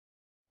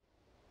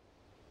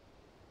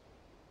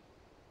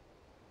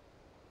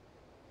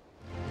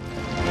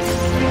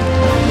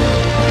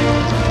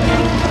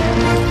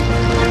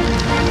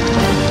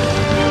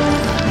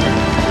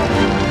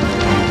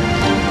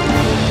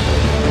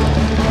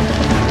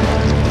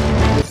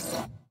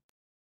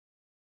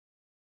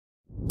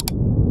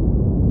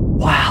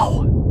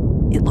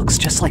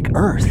just like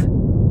Earth.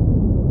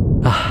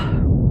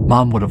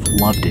 Mom would have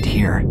loved it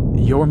here.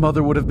 Your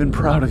mother would have been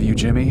proud of you,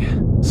 Jimmy.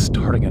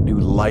 Starting a new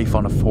life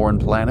on a foreign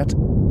planet.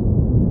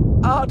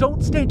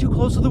 Don't stand too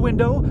close to the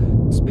window.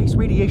 Space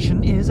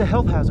radiation is a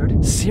health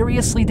hazard.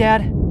 Seriously,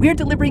 Dad? We're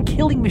delivering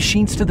killing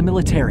machines to the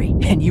military,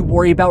 and you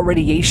worry about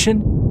radiation?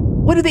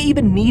 What do they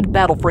even need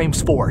battle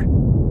frames for?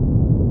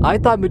 I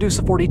thought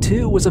Medusa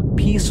 42 was a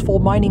peaceful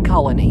mining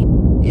colony.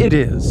 It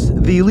is.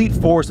 The elite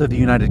force of the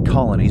United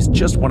Colonies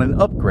just want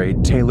an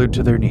upgrade tailored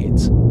to their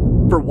needs.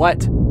 For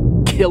what?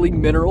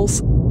 Killing minerals?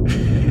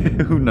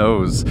 Who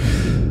knows?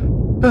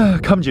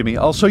 Come, Jimmy,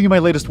 I'll show you my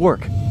latest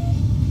work.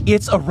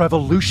 It's a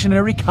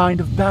revolutionary kind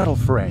of battle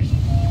frame.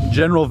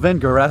 General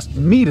Venger asked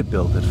me to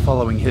build it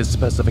following his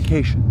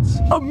specifications.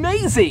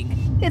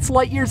 Amazing! It's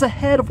light years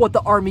ahead of what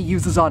the Army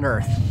uses on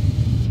Earth.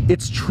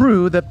 It's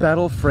true that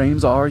battle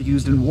frames are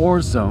used in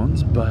war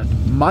zones, but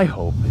my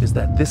hope is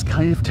that this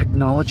kind of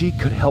technology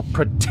could help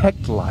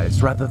protect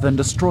lives rather than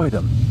destroy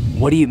them.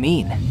 What do you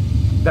mean?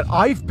 That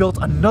I've built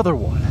another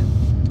one,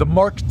 the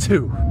Mark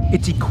II.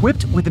 It's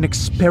equipped with an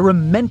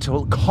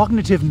experimental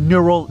cognitive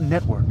neural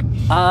network.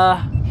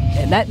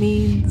 And that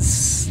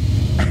means...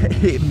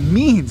 It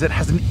means it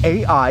has an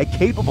AI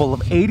capable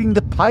of aiding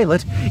the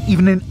pilot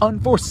even in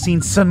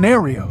unforeseen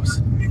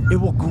scenarios. It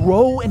will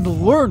grow and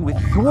learn with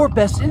your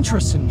best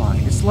interests in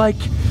mind. It's like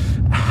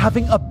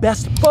having a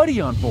best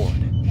buddy on board.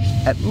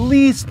 At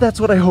least that's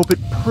what I hope it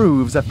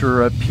proves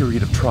after a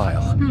period of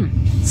trial.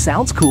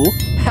 Sounds cool.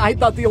 I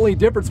thought the only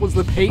difference was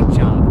the paint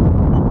job.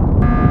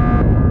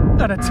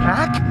 An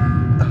attack?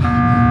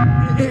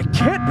 It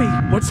can't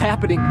be. What's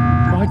happening?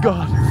 My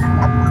God.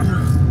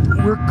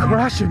 We're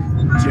crashing.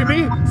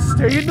 Jimmy,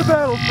 stay in the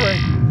battle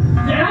frame.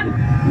 Dad?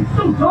 I'm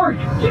so sorry.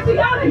 Get me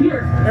out of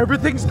here.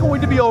 Everything's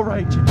going to be all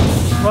right, Jimmy.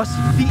 Trust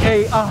the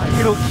AI.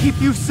 It'll keep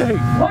you safe.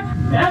 What?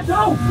 Dad,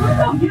 no. What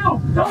about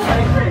you? Don't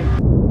make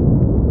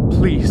me.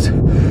 Please,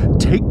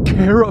 take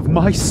care of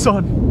my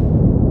son.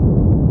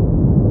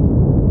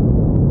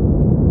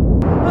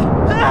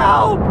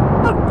 Help!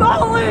 I'm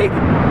falling!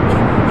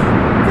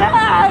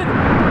 Dad!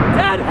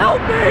 Dad,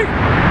 help me!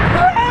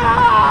 Help!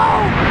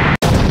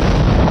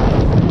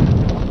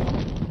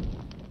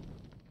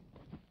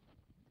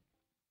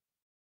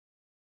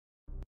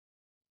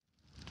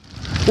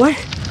 What?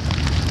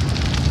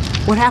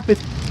 What happened?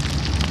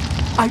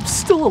 I'm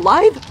still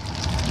alive?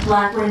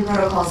 Blackwind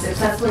protocol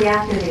successfully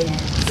activated.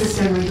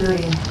 System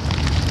rebooting.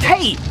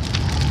 Hey!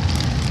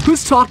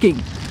 Who's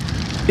talking?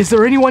 Is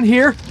there anyone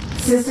here?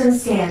 System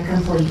scan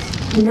complete.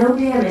 No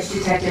damage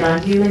detected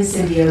on human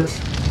symbiote.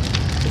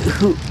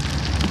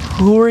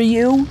 Who are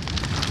you?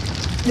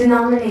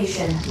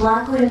 Denomination,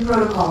 Blackwind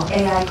Protocol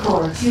AI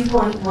Core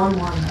 2.11.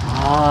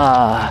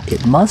 Ah,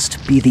 it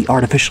must be the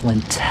artificial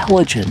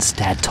intelligence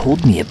Dad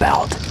told me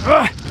about.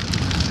 Ugh.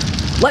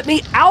 Let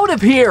me out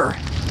of here!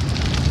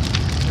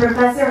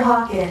 Professor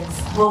Hawkins,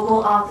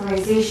 vocal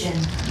authorization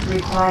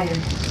required.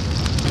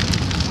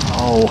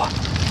 Oh,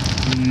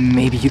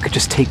 maybe you could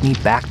just take me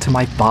back to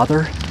my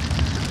father?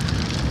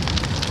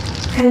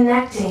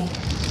 Connecting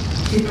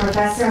to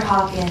Professor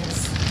Hawkins.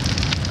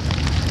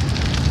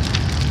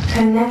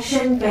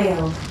 Connection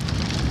failed.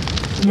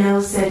 No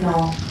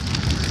signal.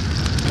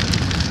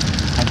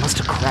 I must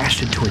have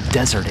crashed into a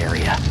desert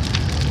area.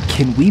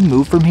 Can we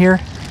move from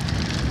here?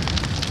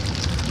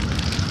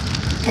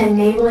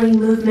 Enabling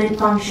movement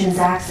functions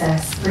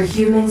access for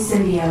human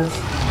symbiote.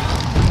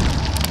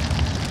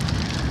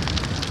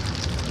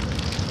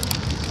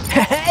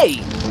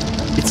 Hey!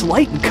 It's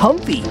light and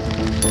comfy.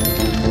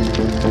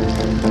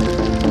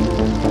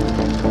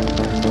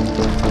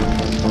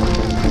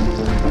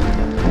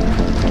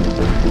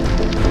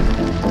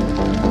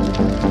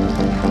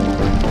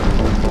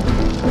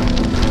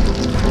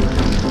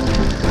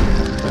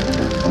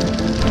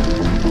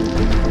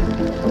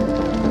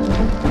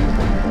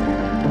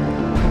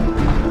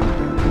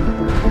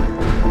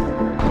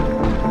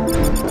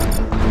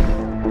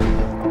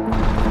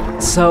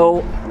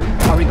 So,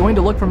 are we going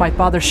to look for my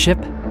father's ship?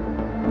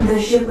 The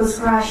ship was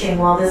crashing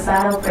while this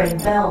battle frame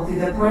fell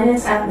through the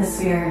planet's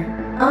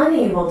atmosphere,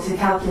 unable to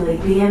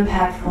calculate the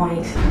impact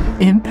point.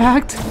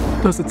 Impact?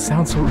 Doesn't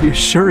sound so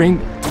reassuring.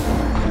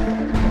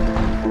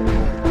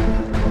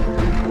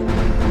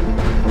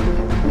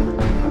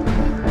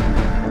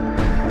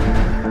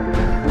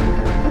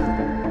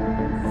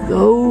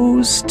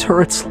 Those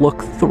turrets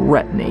look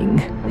threatening.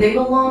 They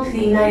belong to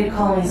the United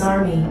Colonies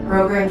Army,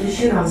 programmed to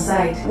shoot on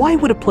sight. Why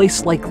would a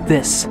place like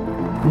this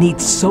need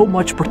so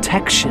much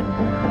protection?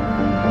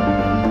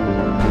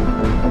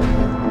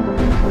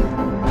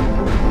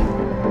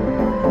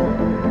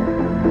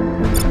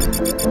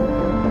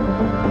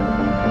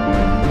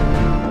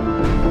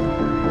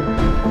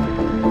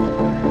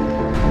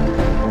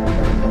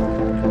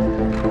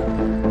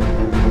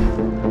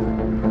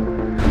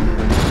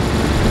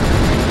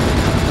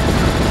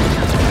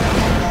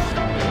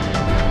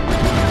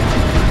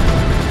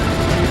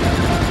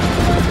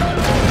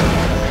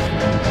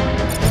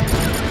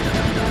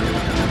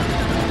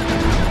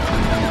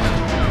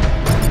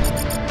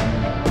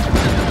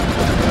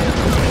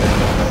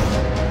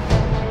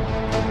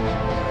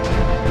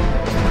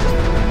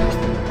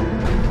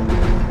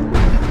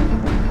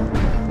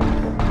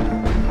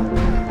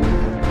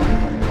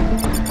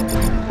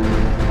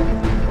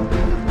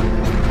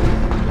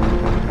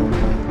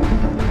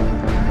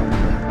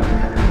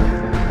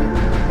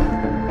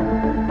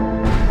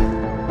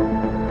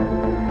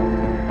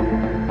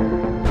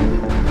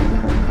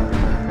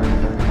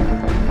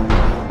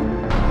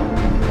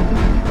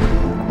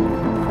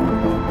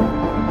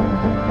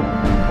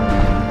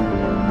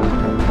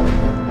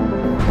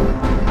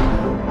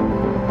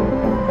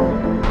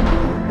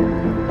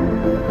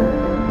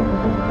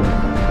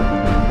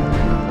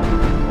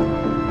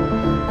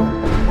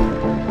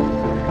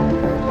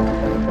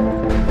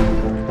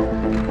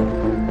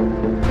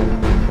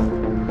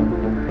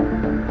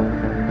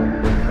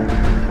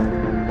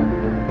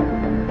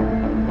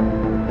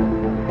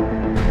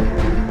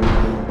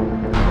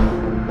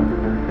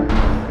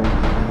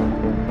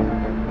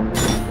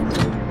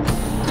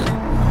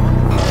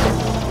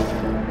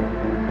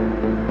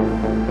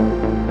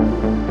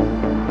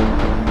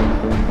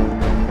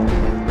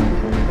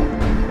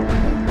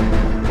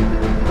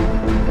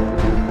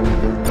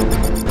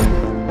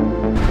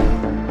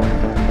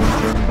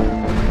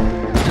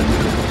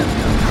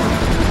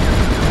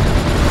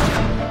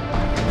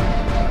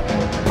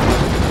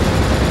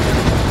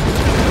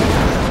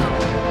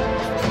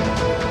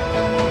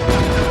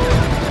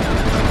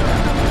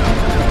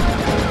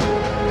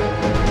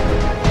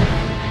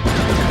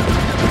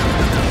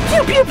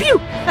 pew pew!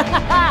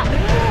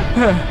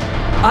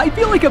 I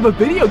feel like I'm a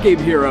video game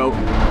hero.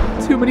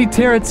 Too many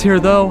turrets here,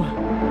 though.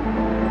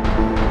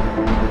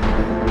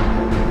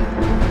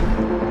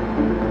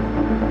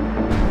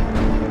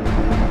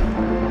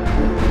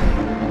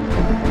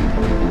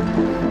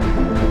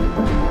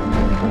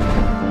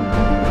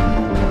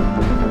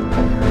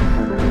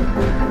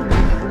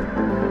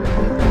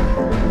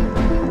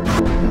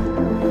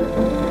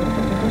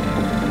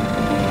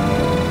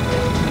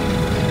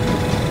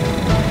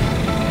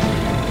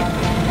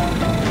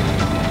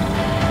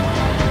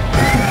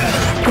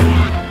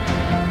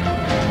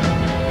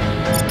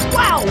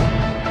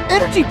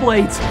 Energy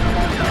blades!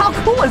 How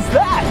cool is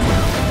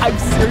that? I'm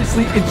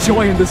seriously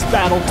enjoying this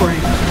battle frame.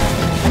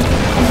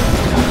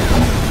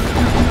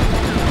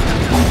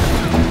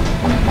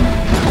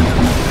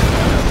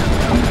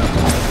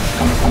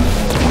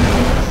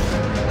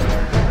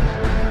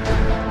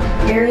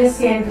 Area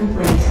scan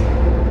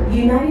complete.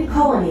 United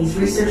Colonies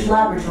Research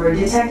Laboratory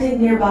detected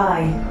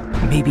nearby.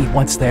 Maybe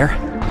once there,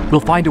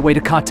 we'll find a way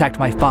to contact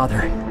my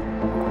father.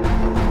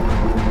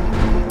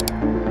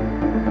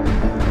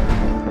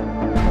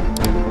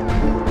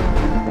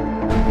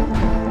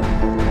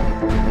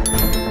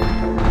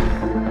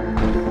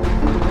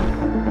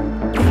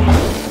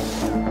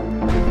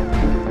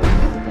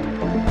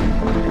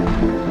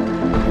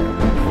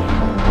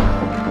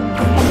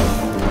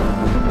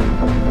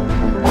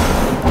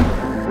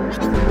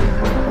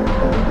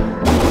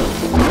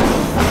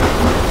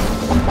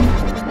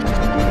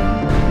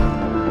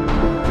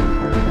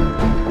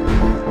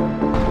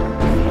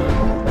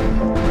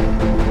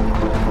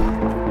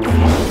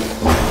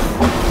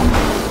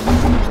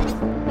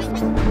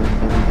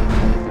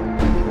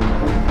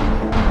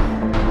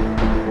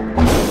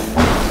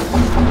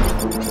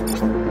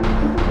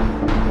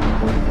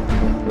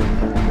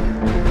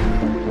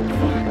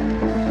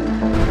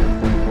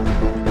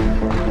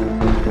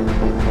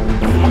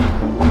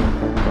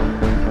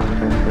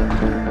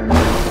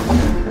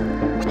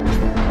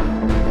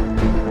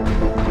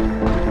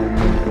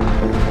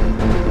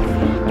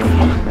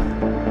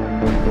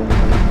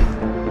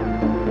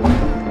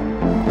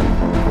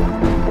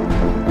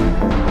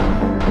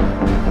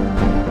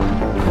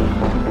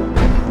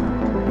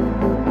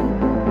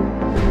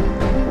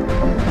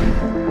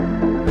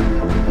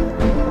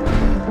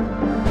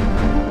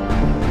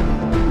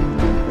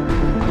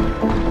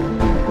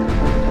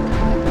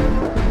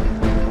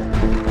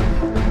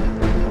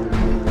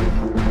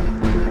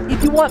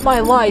 Want my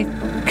life,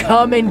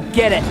 come and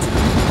get it.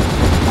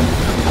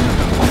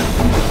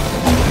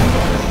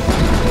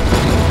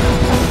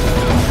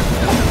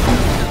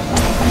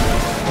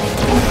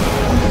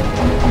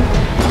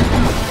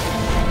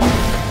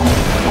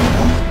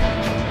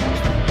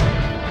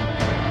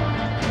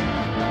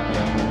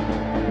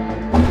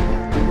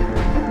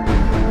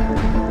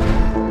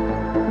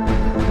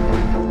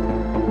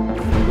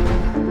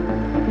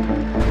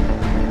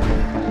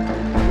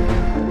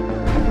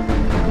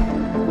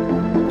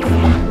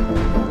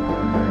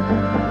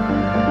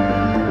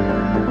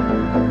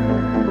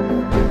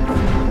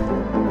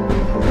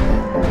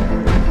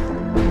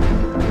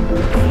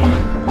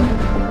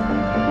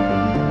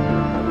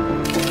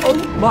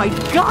 My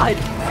God!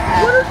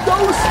 What are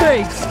those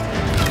things?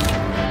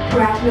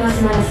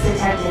 Raknos menace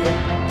detected.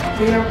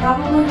 They are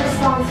probably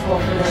responsible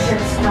for the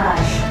ship's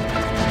crash.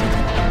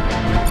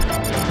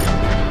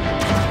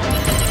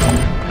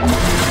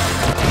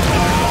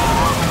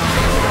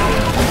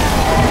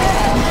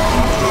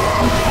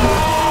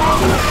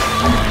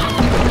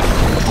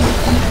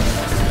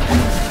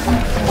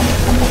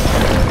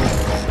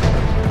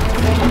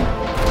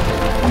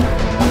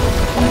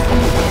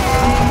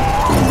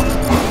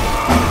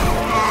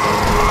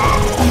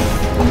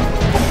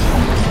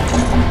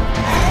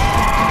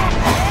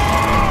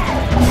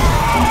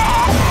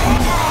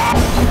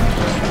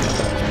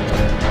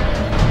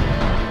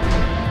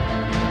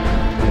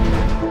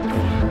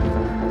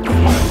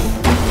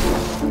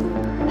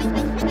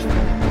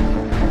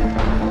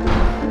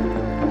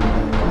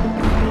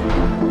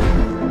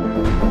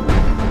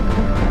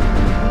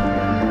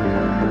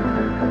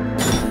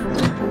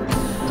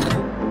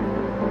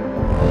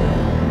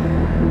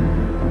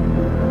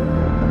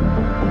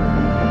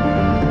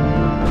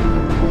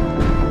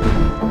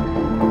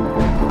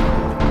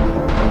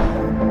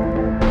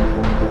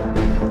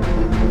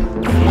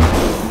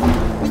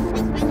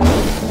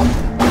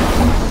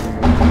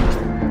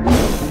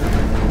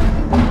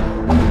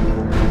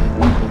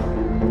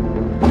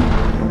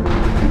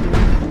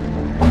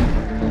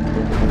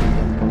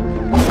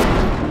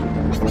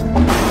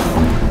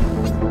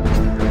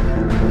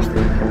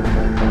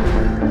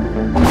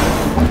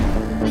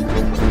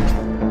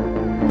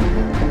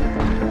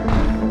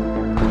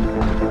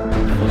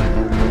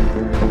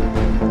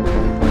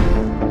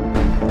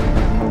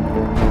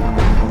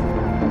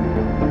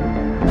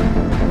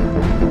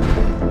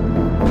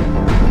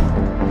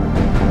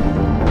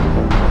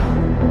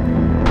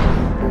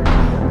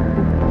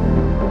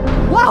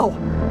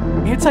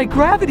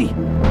 Anti-gravity!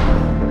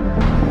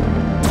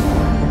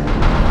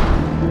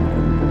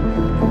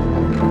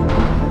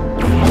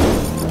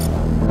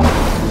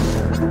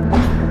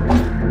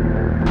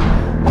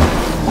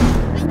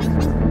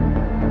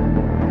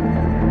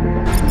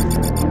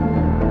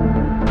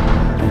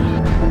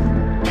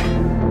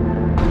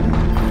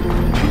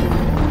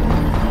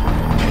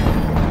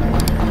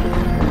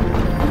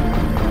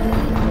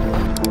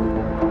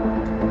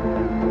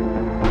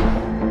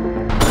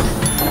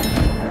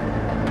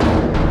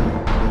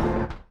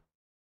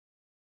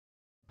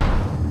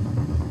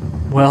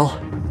 Well,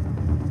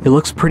 it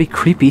looks pretty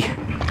creepy.